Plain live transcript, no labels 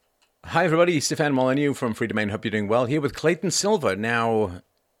Hi, everybody. Stefan Molyneux from Free Domain. Hope you're doing well. Here with Clayton Silva. Now,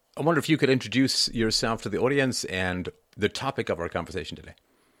 I wonder if you could introduce yourself to the audience and the topic of our conversation today.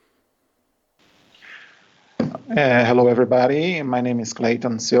 Hello, everybody. My name is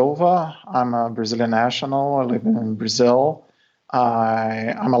Clayton Silva. I'm a Brazilian national. I live in Brazil.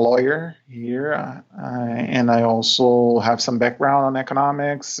 I'm a lawyer here, and I also have some background on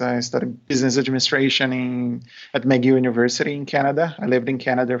economics. I studied business administration at McGill University in Canada. I lived in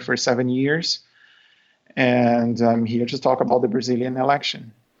Canada for 7 years, and I'm here to talk about the Brazilian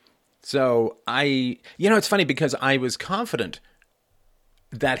election. So it's funny because I was confident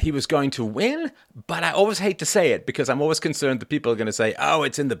that he was going to win, but I always hate to say it because I'm always concerned that people are going to say, oh,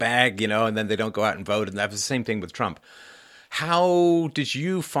 it's in the bag, and then they don't go out and vote. And that was the same thing with Trump. How did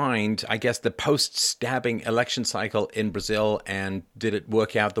you find, I guess, the post-stabbing election cycle in Brazil, and did it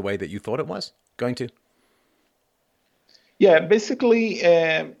work out the way that you thought it was going to? Yeah, basically,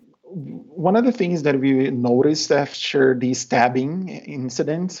 one of the things that we noticed after the stabbing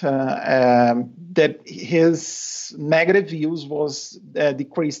incident, that his negative views was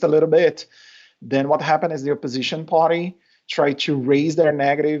decreased a little bit. Then what happened is the opposition party tried to raise their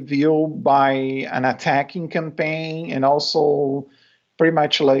negative view by an attacking campaign, and also pretty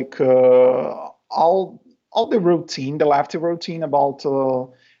much like all the routine, the lefty routine about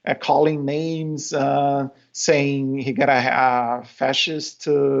calling names, saying he got a fascist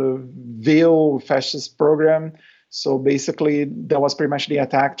view, fascist program. So basically, that was pretty much the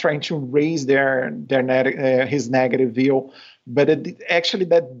attack, trying to raise his negative view. But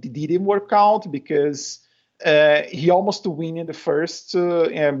that didn't work out because he almost won in the first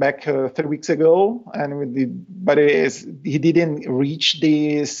back 3 weeks ago, he didn't reach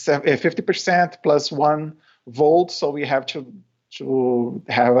the 50% plus one vote. So we have to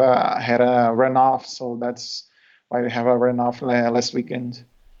have had a runoff. So that's why we have a runoff last weekend.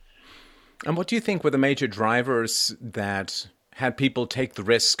 And what do you think were the major drivers that had people take the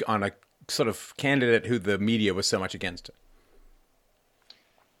risk on a sort of candidate who the media was so much against?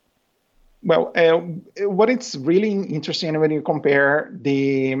 Well, what it's really interesting when you compare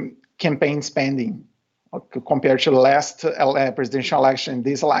the campaign spending compared to the last presidential election,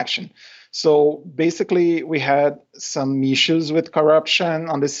 this election. So basically, we had some issues with corruption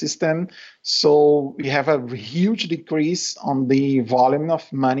on the system. So we have a huge decrease on the volume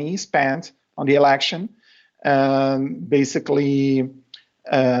of money spent on the election. Basically,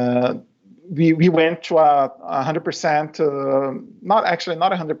 we went to a 100%, not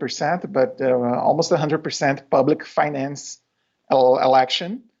 100%, but almost 100% public finance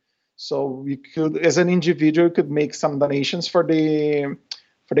election. So we could, as an individual, could make some donations for the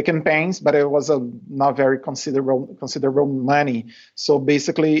campaigns, but it was not very considerable money. So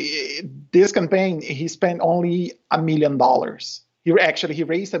basically, this campaign, he spent only $1 million. He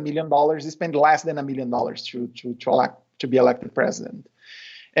raised $1 million. He spent less than $1 million to be elected president.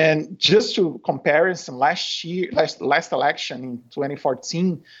 And just to comparison, last election in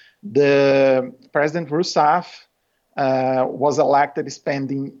 2014, the President Rousseff was elected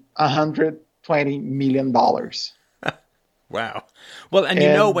spending $120 million. Wow. Well,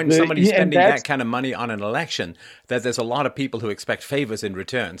 and when somebody's spending that kind of money on an election, that there's a lot of people who expect favors in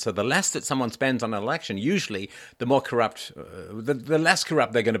return. So the less that someone spends on an election, usually the more corrupt, the less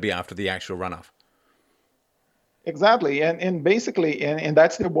corrupt they're going to be after the actual runoff. Exactly. And basically, and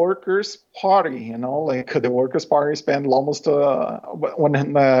that's the Workers' Party, like the Workers' Party spent almost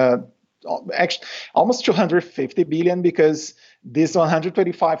almost 250 billion, because this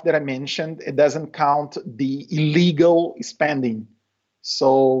 125 that I mentioned, it doesn't count the illegal spending.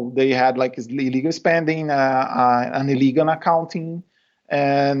 So they had like illegal spending, an illegal accounting,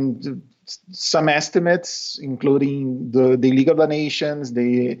 and some estimates, including the illegal donations,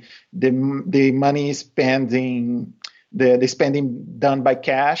 the money spending, the spending done by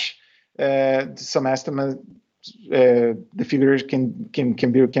cash. Some estimates, the figures can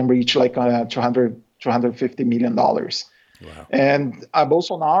reach like $250 million. Wow. And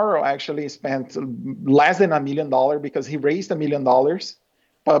Bolsonaro actually spent less than $1 million because he raised $1 million,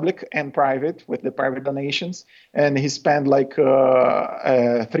 public and private, with the private donations, and he spent like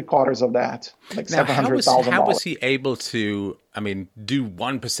 3/4 of that, like $700,000. How was he able to, do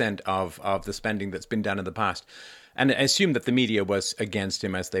 1% of the spending that's been done in the past? And I assume that the media was against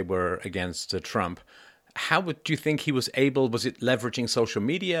him as they were against Trump. How do you think he was able? Was it leveraging social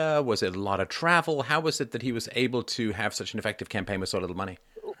media? Was it a lot of travel? How was it that he was able to have such an effective campaign with so little money?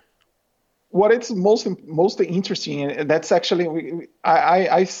 What it's most interesting, and that's actually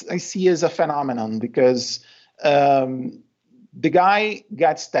I see as a phenomenon, because the guy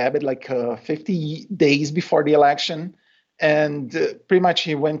got stabbed like 50 days before the election, and pretty much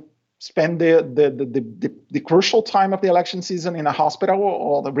he went spend the crucial time of the election season in a hospital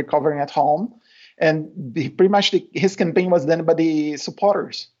or recovering at home. And pretty much his campaign was done by the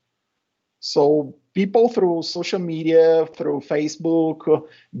supporters. So people through social media, through Facebook,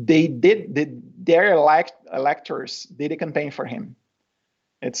 their electors did a campaign for him.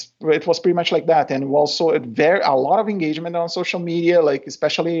 It was pretty much like that, and also a lot of engagement on social media, like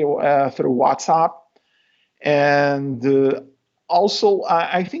especially through WhatsApp, and also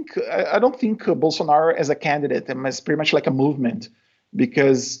I don't think Bolsonaro as a candidate is pretty much like a movement,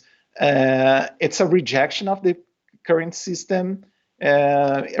 because it's a rejection of the current system,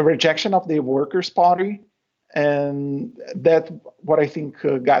 a rejection of the Workers' Party, and that what I think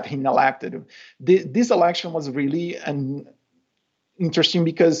got him elected. This election was really interesting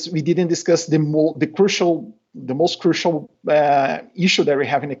because we didn't discuss the most crucial issue that we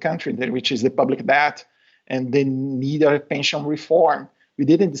have in the country, which is the public debt and the need of pension reform. We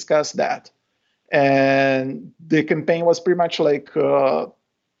didn't discuss that, and the campaign was pretty much like a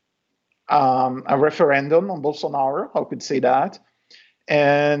referendum on Bolsonaro. I could say that,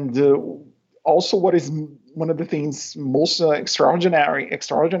 and also what is one of the things most extraordinary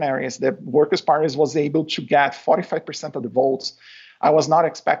is that Workers' Party was able to get 45% of the votes. I was not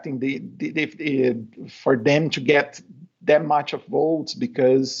expecting for them to get that much of votes,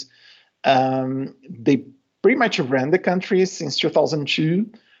 because they pretty much ran the country since 2002.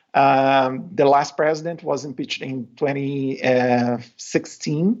 The last president was impeached in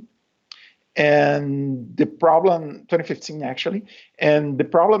 2016. And the problem, 2015 actually, and the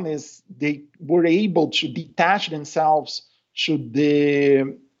problem is they were able to detach themselves to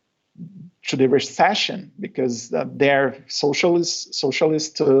the recession, because their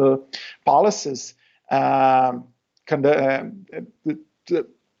socialist policies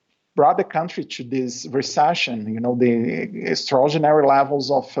brought the country to this recession. The extraordinary levels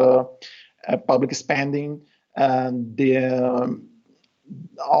of public spending, and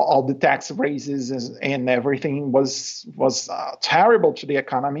all the tax raises and everything was terrible to the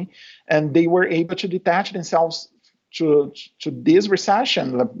economy, and they were able to detach themselves to this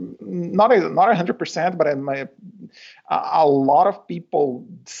recession. Not 100%, but a lot of people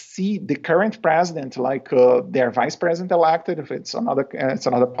see the current president like their vice president elected. If it's another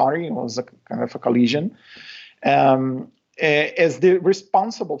party, it was a kind of a collision. As the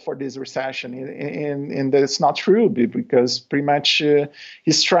responsible for this recession, and that's not true, because pretty much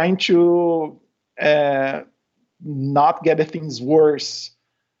he's trying to not get things worse.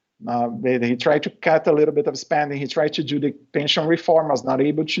 He tried to cut a little bit of spending. He tried to do the pension reform, was not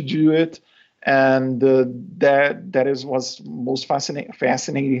able to do it, and was most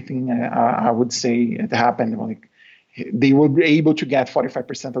fascinating thing. I would say it happened. Like, they were able to get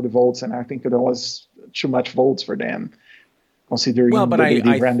 45% of the votes, and I think there was too much votes for them, considering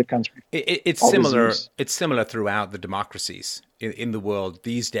they ran the country. It's similar. It's similar throughout the democracies in the world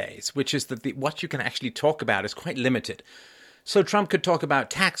these days, which is that what you can actually talk about is quite limited. So Trump could talk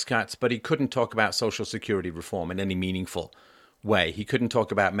about tax cuts, but he couldn't talk about Social Security reform in any meaningful way. He couldn't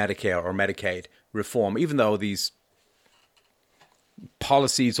talk about Medicare or Medicaid reform, even though these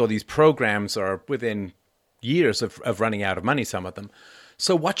policies or these programs are within years of running out of money, some of them.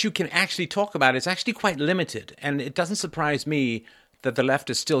 So what you can actually talk about is actually quite limited. And it doesn't surprise me that the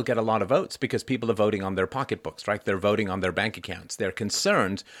leftists still get a lot of votes, because people are voting on their pocketbooks, right? They're voting on their bank accounts. They're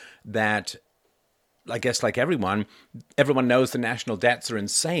concerned that, I guess like everyone knows the national debts are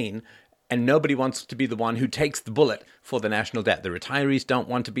insane, and nobody wants to be the one who takes the bullet for the national debt. The retirees don't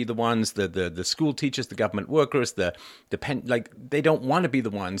want to be the ones, the school teachers, the government workers, they don't want to be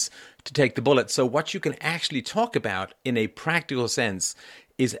the ones to take the bullet. So what you can actually talk about in a practical sense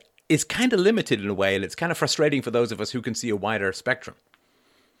is kind of limited in a way, and it's kind of frustrating for those of us who can see a wider spectrum.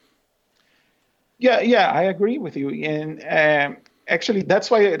 Yeah, I agree with you. And actually,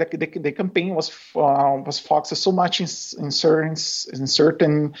 that's why the campaign was focused so much in certain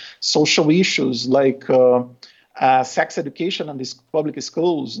social issues, like sex education in these public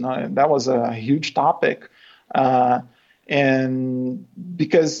schools. That was a huge topic, and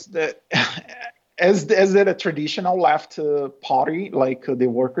because as a traditional left party, like the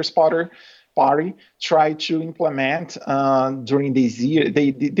Workers' Party tried to implement during this year.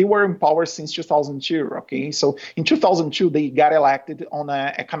 They were in power since 2002. Okay, so in 2002 they got elected on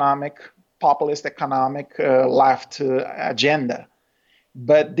an populist economic left agenda,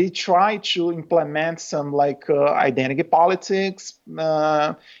 but they tried to implement some identity politics,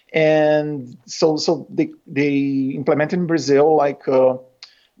 and so they implemented in Brazil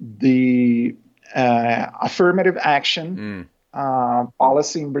the affirmative action.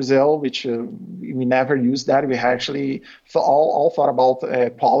 policy in Brazil, which we never used that. We actually all thought about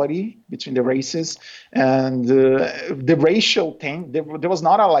equality between the races, and the racial thing. There was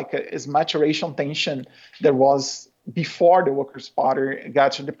not as much racial tension there was before the Workers' Party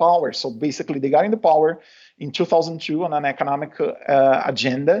got to the power. So basically, they got in the power in 2002 on an economic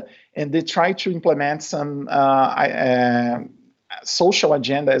agenda, and they tried to implement some social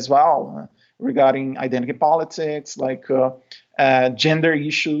agenda as well regarding identity politics, gender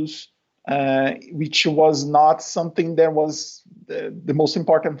issues, which was not something that was the most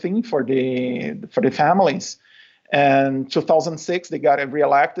important thing for the families. And 2006, they got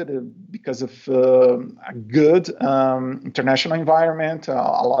reelected because of a good international environment. A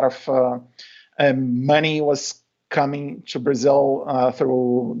lot of money was coming to Brazil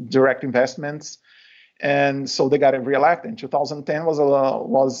through direct investments. And so they got reelected. In 2010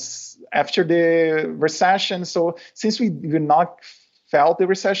 was after the recession. So since we did not felt the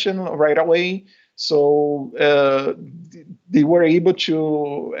recession right away, so they were able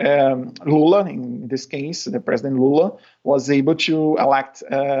to, Lula, in this case, the President Lula, was able to elect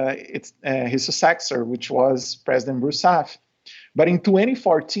his successor, which was President Rousseff. But in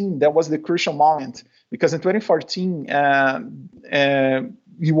 2014, that was the crucial moment, because in 2014,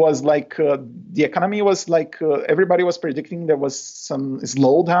 it was the economy was everybody was predicting there was some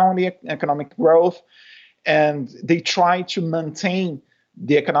slowdown in the economic growth, and they tried to maintain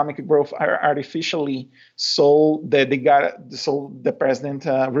the economic growth artificially so that the President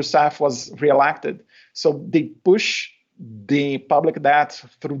Rousseff was reelected. So they pushed the public debt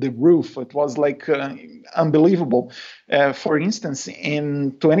through the roof. It was unbelievable. For instance,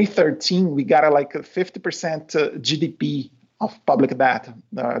 in 2013, we got a 50% GDP of public debt.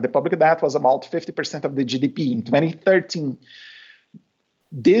 The public debt was about 50% of the GDP in 2013.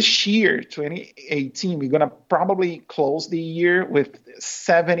 This year, 2018, we're going to probably close the year with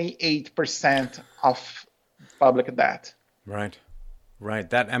 78% of public debt. Right.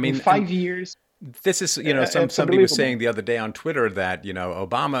 That, I mean, in 5 years. This is, somebody was saying the other day on Twitter that,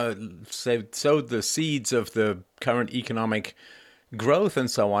 Obama sowed the seeds of the current economic growth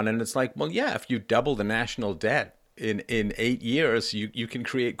and so on. And it's like, well, yeah, if you double the national debt in 8 years, you can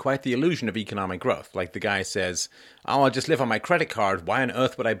create quite the illusion of economic growth. Like the guy says, oh, I'll just live on my credit card. Why on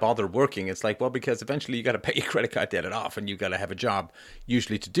earth would I bother working? It's like, well, because eventually you got to pay your credit card debt off and you got to have a job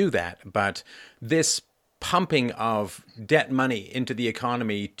usually to do that. But this pumping of debt money into the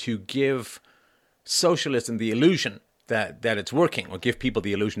economy to give socialism the illusion that it's working, or give people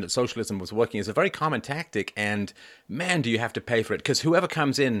the illusion that socialism was working, is a very common tactic. And man, do you have to pay for it, because whoever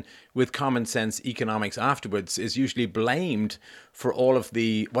comes in with common sense economics afterwards is usually blamed for all of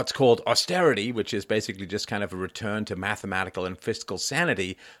the what's called austerity, which is basically just kind of a return to mathematical and fiscal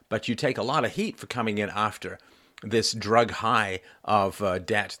sanity. But you take a lot of heat for coming in after this drug high of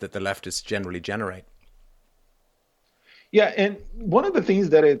debt that the leftists generally generate. Yeah, and one of the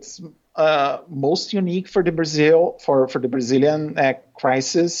things that it's most unique for the Brazilian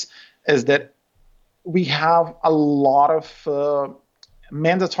crisis is that we have a lot of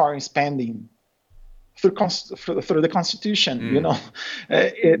mandatory spending through the Constitution.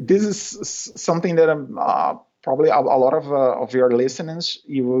 This is something that probably a lot of your listeners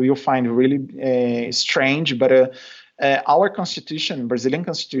you'll find really strange, but our Constitution, Brazilian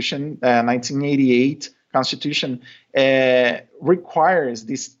Constitution, 1988. Constitution requires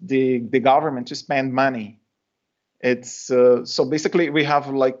the government to spend money. It's so basically we have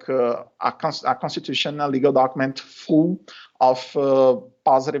a constitution, a legal document full of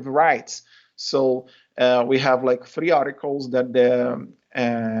positive rights. So we have 3 articles that the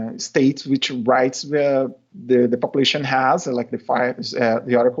states which rights the population has,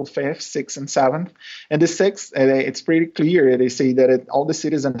 the Article 5th, 6th, and 7th. And the 6th, it's pretty clear. They say that all the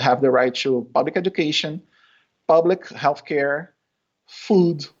citizens have the right to public education, public health care,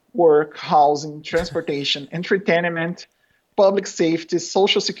 food, work, housing, transportation, entertainment, public safety,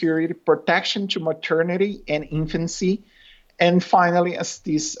 social security, protection to maternity and infancy, and finally,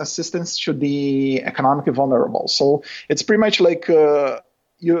 this assistance to the economically vulnerable. So it's pretty much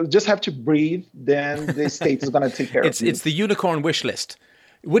you just have to breathe, then the state is going to take care of you. It's the unicorn wish list.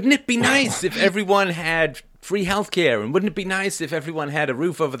 Wouldn't it be nice if everyone had free healthcare? And wouldn't it be nice if everyone had a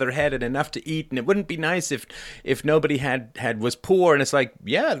roof over their head and enough to eat? And it wouldn't be nice if nobody was poor? And it's like,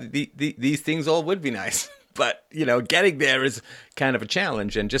 yeah, these things all would be nice. But, getting there is kind of a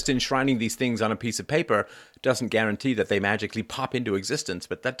challenge. And just enshrining these things on a piece of paper doesn't guarantee that they magically pop into existence.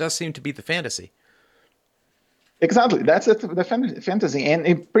 But that does seem to be the fantasy. Exactly. That's fantasy. And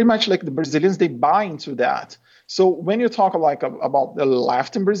it pretty much like the Brazilians, they buy into that. So when you talk like about the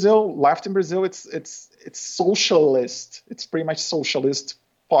left in Brazil, it's socialist. It's pretty much socialist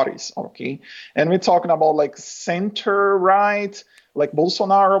parties. Okay. And we're talking about like center right, like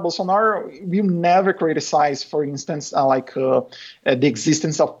Bolsonaro will never criticize, for instance, the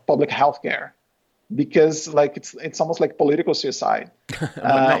existence of public health care because like it's almost like political suicide. Well,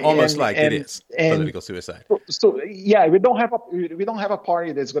 not almost and like it is and political suicide. so yeah, we don't have a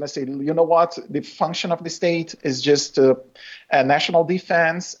party that's going to say, you know what, the function of the state is just a national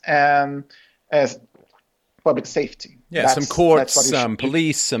defense and as public safety. Yeah, some courts, what it some should be.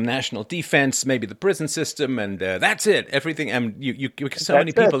 police, some national defense, maybe the prison system, and that's it. Everything, and so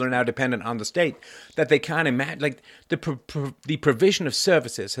many That's people it. are now dependent on the state that they can't imagine. Like the provision of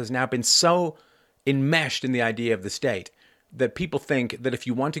services has now been so enmeshed in the idea of the state that people think that if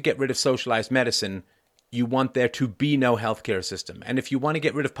you want to get rid of socialized medicine, you want there to be no healthcare system. And if you want to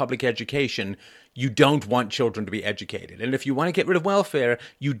get rid of public education, you don't want children to be educated. And if you want to get rid of welfare,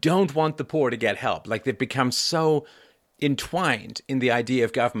 you don't want the poor to get help. Like they've become so entwined in the idea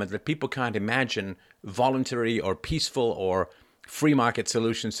of government that people can't imagine voluntary or peaceful or free market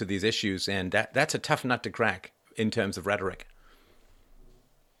solutions to these issues. And that's a tough nut to crack in terms of rhetoric.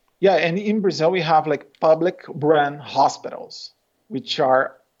 Yeah, and in Brazil we have like public run hospitals, which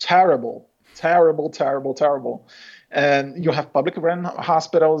are terrible, terrible, terrible, terrible. And you have public run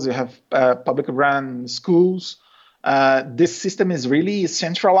hospitals, you have public run schools. This system is really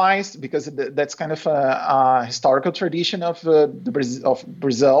centralized because that's kind of a historical tradition of of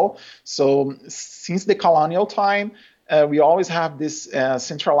Brazil. So since the colonial time, we always have this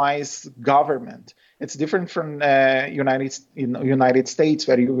centralized government. It's different from United States,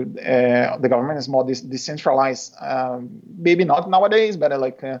 where the government is more decentralized. Maybe not nowadays, but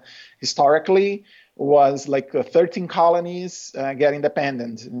historically was like 13 colonies get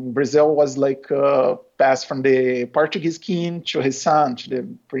independent. And Brazil was passed from the Portuguese king to his son, to the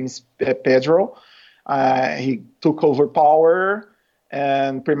Prince Pedro. He took over power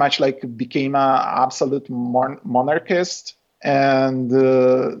and pretty much became an absolute monarchist, and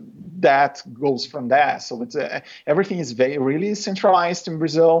that goes from that. So it's everything is really centralized in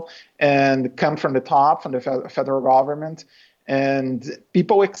Brazil and come from the top, from the federal government. And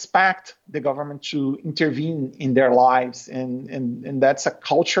people expect the government to intervene in their lives, and that's a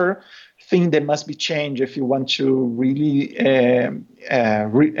culture thing that must be changed if you want to really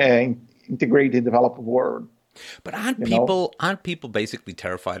integrate the developed world. But You know. aren't people basically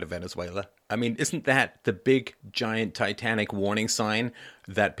terrified of Venezuela? I mean, isn't that the big giant Titanic warning sign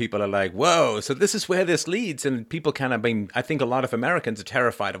that people are like, whoa, so this is where this leads? And people kind of I think a lot of Americans are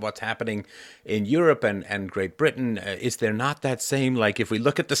terrified of what's happening in Europe and Great Britain. Is there not that same, like, if we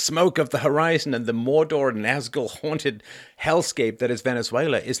look at the smoke of the horizon and the Mordor and Nazgul haunted hellscape that is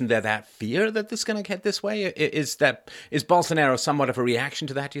Venezuela, isn't there that fear that this is going to get this way? Is Bolsonaro somewhat of a reaction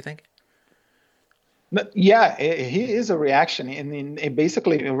to that, do you think? Yeah, he is a reaction.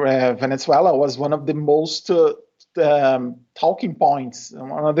 Basically, Venezuela was one of the most talking points,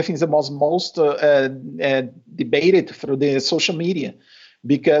 one of the things that was most debated through the social media,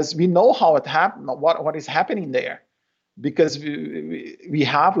 because we know how it happened, what is happening there, because we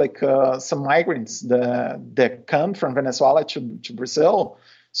have some migrants that come from Venezuela to Brazil.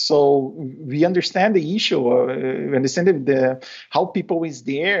 So we understand the issue. We understand how people is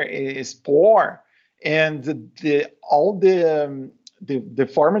there is poor. And all the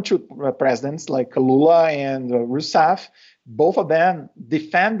former two presidents like Lula and Rousseff, both of them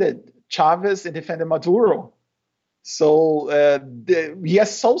defended Chavez and defended Maduro. So we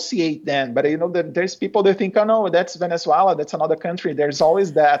associate them, but that there's people that think, oh no, that's Venezuela, that's another country. There's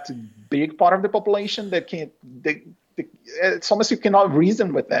always that big part of the population that can't. It's almost you cannot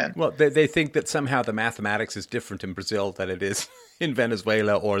reason with them. Well, they think that somehow the mathematics is different in Brazil than it is in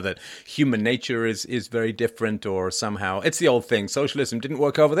Venezuela, or that human nature is very different, or somehow it's the old thing. Socialism didn't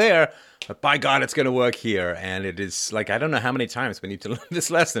work over there, but by God, it's going to work here. And it is like, I don't know how many times we need to learn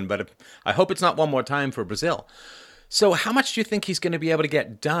this lesson, but I hope it's not one more time for Brazil. So how much do you think he's going to be able to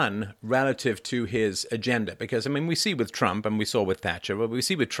get done relative to his agenda? Because, I mean, we see with Trump, and we saw with Thatcher, but we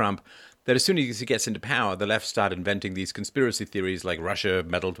see with Trump that as soon as he gets into power, the left start inventing these conspiracy theories like Russia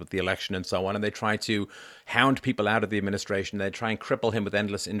meddled with the election and so on, and they try to hound people out of the administration. They try and cripple him with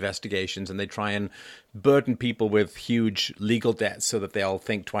endless investigations, and they try and burden people with huge legal debts so that they all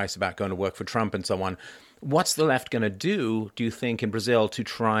think twice about going to work for Trump and so on. What's the left going to do you think, in Brazil to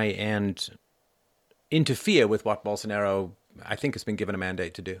try and interfere with what Bolsonaro, I think, has been given a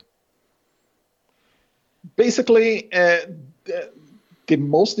mandate to do? Basically, the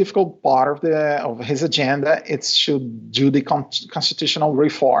most difficult part of his agenda is to do the constitutional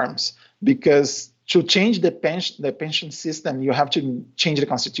reforms, because to change the pension system, you have to change the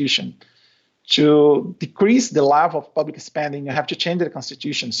constitution. To decrease the level of public spending, you have to change the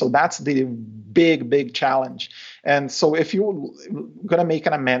constitution. So that's the big challenge. And so if you're going to make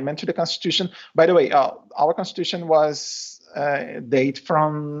an amendment to the constitution, by the way, our constitution was date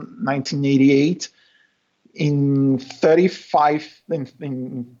from 1988. In 30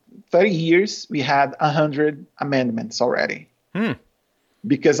 years, we had 100 amendments already.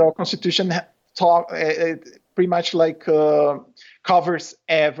 Because our constitution pretty much like covers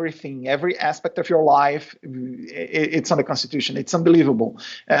everything, every aspect of your life. It's on the constitution. It's unbelievable.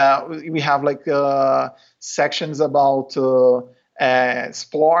 We have like sections about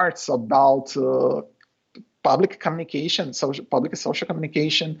sports, about public communication, social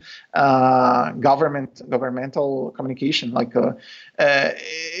communication, governmental communication. Like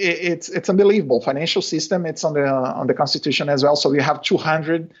it's unbelievable. Financial system, it's on the constitution as well. So we have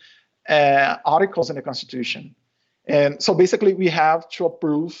 200 articles in the constitution. And so basically we have to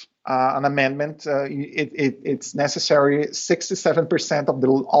approve an amendment. It's necessary 67% of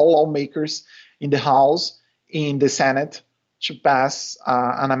all lawmakers in the House, in the Senate, to pass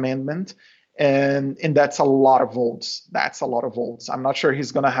an amendment. And that's a lot of votes. That's a lot of votes. I'm not sure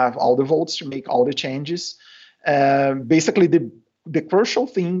he's going to have all the votes to make all the changes. Basically, the crucial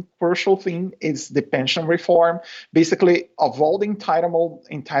thing is the pension reform. Basically, of all the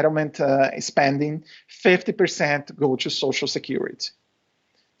entitlement spending, 50% go to Social Security.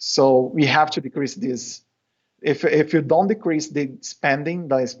 So we have to decrease this. If you don't decrease the spending,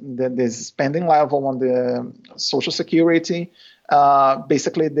 the spending level on the Social Security,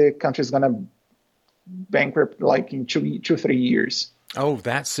 basically the country is going to bankrupt like in 2-3 years. Oh,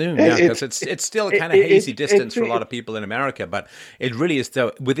 that soon, yeah, because it's still a kind of hazy distance for a lot of people in America, but it really is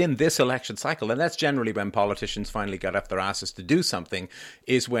still within this election cycle, and that's generally when politicians finally get up their asses to do something,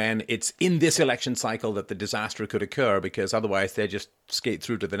 is when it's in this election cycle that the disaster could occur, because otherwise they just skate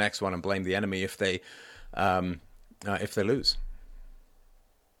through to the next one and blame the enemy if they lose.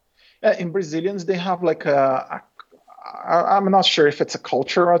 In Brazilians, they have like I'm not sure if it's a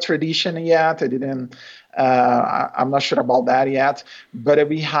culture or tradition yet. I'm not sure about that yet, but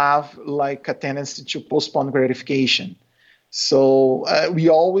we have like a tendency to postpone gratification. So we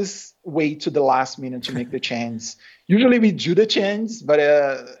always wait to the last minute to make the change. Usually we do the change, but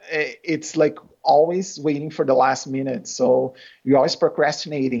it's like always waiting for the last minute. So you're always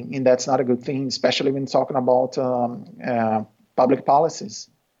procrastinating, and that's not a good thing, especially when talking about public policies.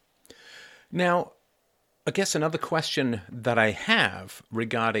 Now, I guess another question that I have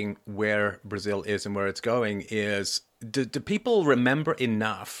regarding where Brazil is and where it's going is, do people remember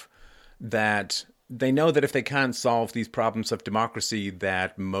enough that they know that if they can't solve these problems of democracy,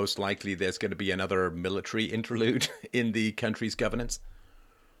 that most likely there's going to be another military interlude in the country's governance?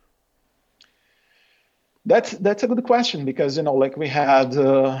 That's a good question, because, like we had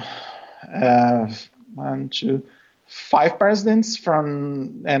 5 presidents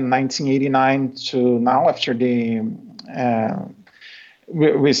from 1989 to now, after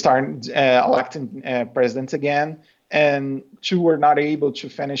we started electing presidents again, and 2 were not able to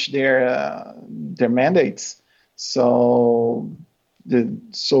finish their mandates. So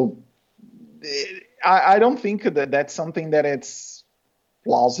I don't think that's something that it's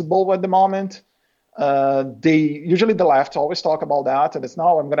plausible at the moment. Usually the left always talk about that, and it's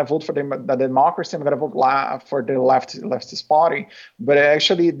no, I'm going to vote for the democracy, I'm going to vote for the leftist party, but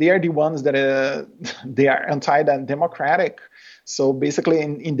actually they are the ones that they are anti-democratic. So basically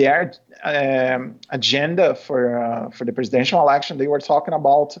in their agenda for the presidential election, they were talking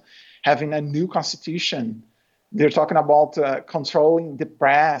about having a new constitution. They're talking about controlling the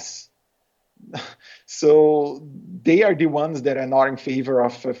press. So they are the ones that are not in favor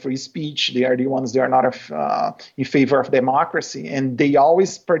of free speech. They are the ones that are not in favor of democracy, and they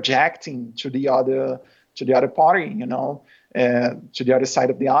always projecting to the other party, to the other side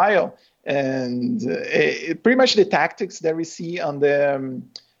of the aisle. And pretty much the tactics that we see on the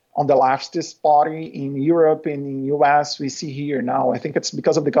leftist party in Europe and in US, we see here now. I think it's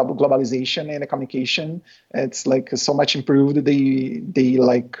because of the globalization and the communication. It's like so much improved. They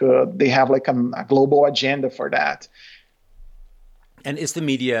have like a global agenda for that. And is the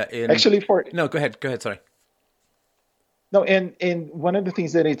media actually No, go ahead. Sorry. No, and one of the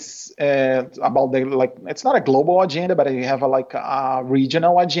things that it's about it's not a global agenda, but you have a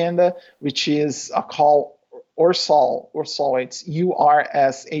regional agenda, which is a call. Ursal, it's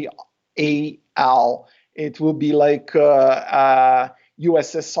URSAL. It will be like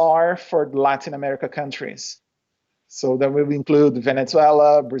USSR for Latin America countries. So that will include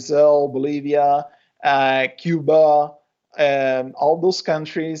Venezuela, Brazil, Bolivia, Cuba, all those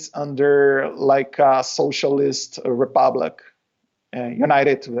countries under like a socialist republic,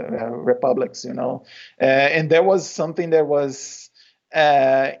 United Republics, and there was something that was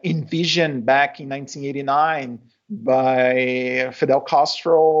envisioned back in 1989 by Fidel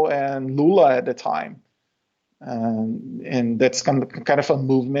Castro and Lula at the time. And that's kind of a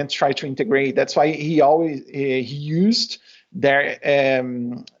movement try to integrate. That's why he used their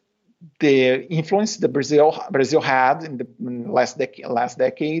the influence that Brazil had in the last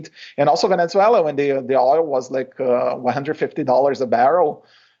decade, and also Venezuela when the oil was like $150 a barrel.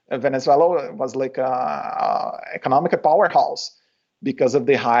 Venezuela was like a economic powerhouse because of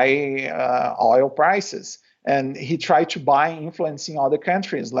the high oil prices. And he tried to buy influence in other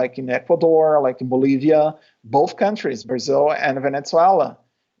countries, like in Ecuador, like in Bolivia, both countries, Brazil and Venezuela,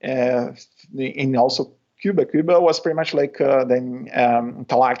 and also Cuba. Cuba was pretty much like the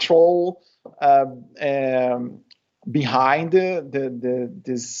intellectual behind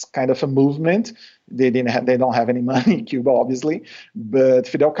this kind of a movement. They don't have any money in Cuba, obviously, but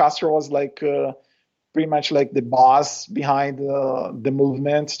Fidel Castro was like pretty much like the boss behind the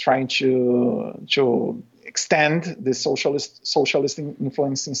movement, trying to extend the socialist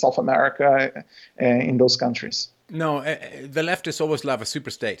influence in South America in those countries. No, the leftists always love a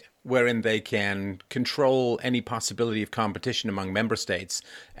superstate wherein they can control any possibility of competition among member states,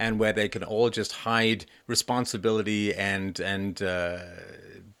 and where they can all just hide responsibility and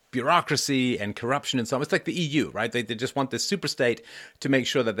bureaucracy and corruption and so on. It's like the EU, right? They just want this superstate to make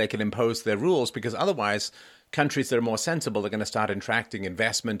sure that they can impose their rules, because otherwise countries that are more sensible are going to start attracting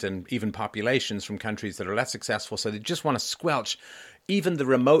investment and even populations from countries that are less successful. So they just want to squelch even the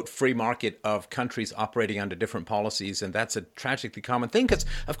remote free market of countries operating under different policies. And that's a tragically common thing because,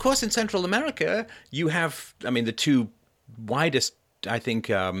 of course, in Central America, you have, the two widest, I think,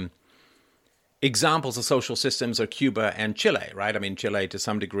 examples of social systems are Cuba and Chile, right? Chile, to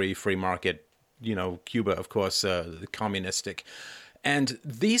some degree, free market, Cuba, of course, communistic. And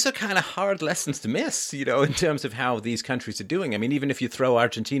these are kind of hard lessons to miss, in terms of how these countries are doing. Even if you throw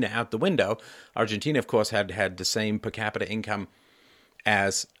Argentina out the window, Argentina, of course, had the same per capita income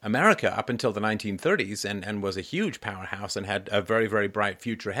as America up until the 1930s and was a huge powerhouse and had a very, very bright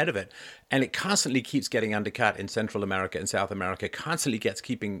future ahead of it. And it constantly keeps getting undercut in Central America and South America, constantly keeps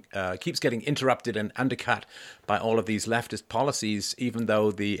getting interrupted and undercut by all of these leftist policies, even though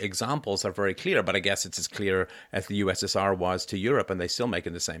the examples are very clear. But I guess it's as clear as the USSR was to Europe, and they're still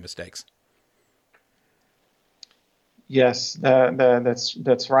making the same mistakes. Yes,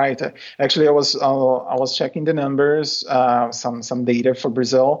 that's right. Actually, I was checking the numbers, some data for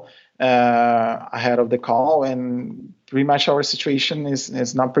Brazil ahead of the call, and pretty much our situation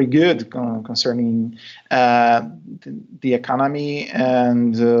is not pretty good concerning the economy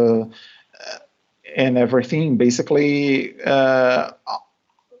and everything. Basically,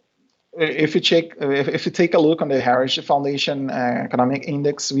 if you take a look on the Heritage Foundation Economic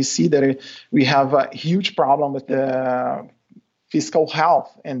Index, we see that we have a huge problem with the fiscal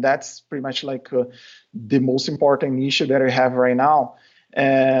health, and that's pretty much like the most important issue that we have right now.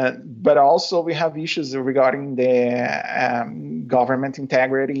 But also we have issues regarding the government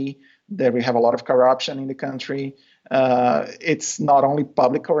integrity, that we have a lot of corruption in the country. It's not only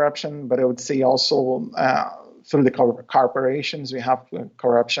public corruption, but I would say also through the corporations, we have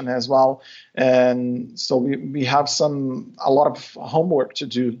corruption as well. And so we have a lot of homework to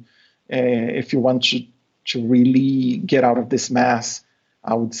do if you want to really get out of this mess,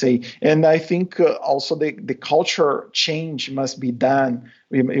 I would say. And I think also the culture change must be done.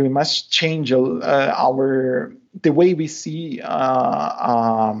 We must change the way we see,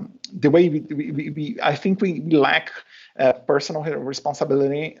 the way we I think we lack personal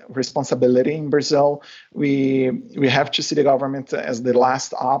responsibility in Brazil. We have to see the government as the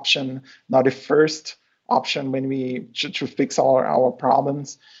last option, not the first option when we to fix our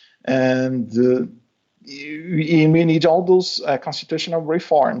problems. And we need all those constitutional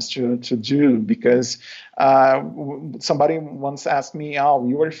reforms to do, because somebody once asked me, "Oh,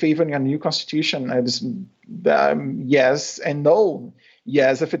 you are favoring a new constitution?" I was yes and no.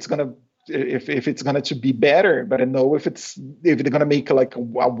 Yes, if it's gonna to be better, but I know if they're gonna make like a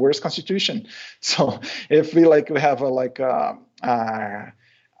worse constitution. So if we have a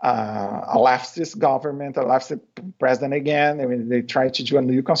leftist government, a leftist president again, they try to do a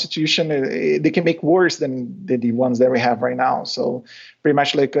new constitution, they can make worse than the ones that we have right now. So pretty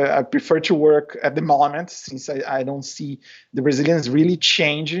much I prefer to work at the moment, since I don't see the Brazilians really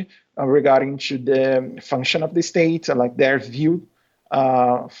change regarding to the function of the state, like their view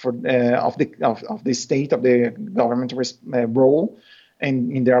of the state of the government role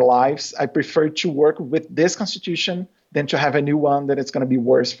in their lives. I prefer to work with this constitution than to have a new one that is going to be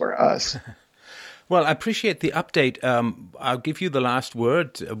worse for us. Well, I appreciate the update. I'll give you the last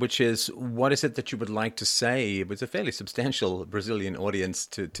word, which is, what is it that you would like to say? It was a fairly substantial Brazilian audience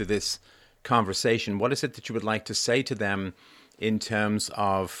to this conversation. What is it that you would like to say to them in terms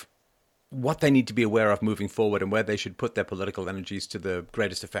of what they need to be aware of moving forward and where they should put their political energies to the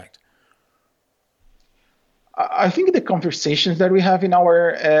greatest effect? I think the conversations that we have in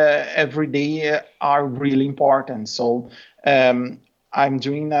our everyday are really important. So I'm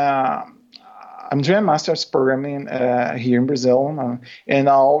doing a master's program here in Brazil, and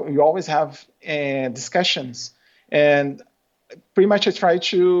we always have discussions. And pretty much I try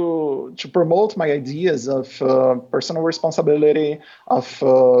to promote my ideas of personal responsibility, of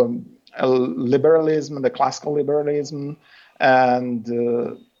liberalism, the classical liberalism, and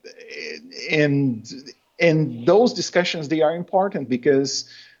those discussions, they are important because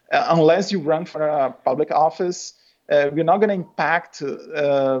unless you run for a public office, you're not going to impact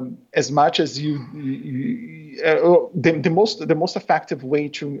as much as the most effective way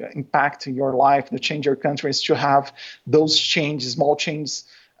to impact your life, to change your country, is to have those changes, small changes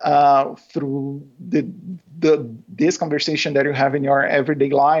through this conversation that you have in your everyday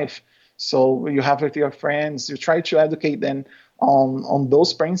life. So you have with your friends, you try to educate them on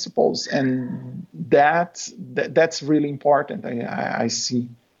those principles, and that's really important. I see,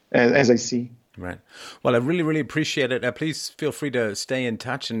 as I see. Right. Well, I really, really appreciate it. Please feel free to stay in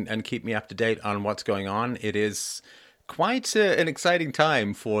touch and keep me up to date on what's going on. It is quite an exciting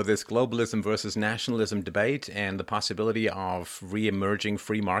time for this globalism versus nationalism debate and the possibility of re-emerging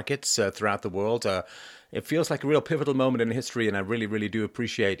free markets throughout the world. It feels like a real pivotal moment in history, and I really, really do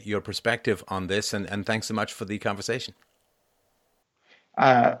appreciate your perspective on this. And thanks so much for the conversation.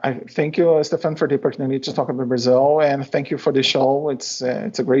 I thank you, Stefan, for the opportunity to talk about Brazil, and thank you for the show. It's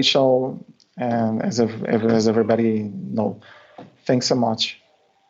a great show, and as everybody knows, thanks so much.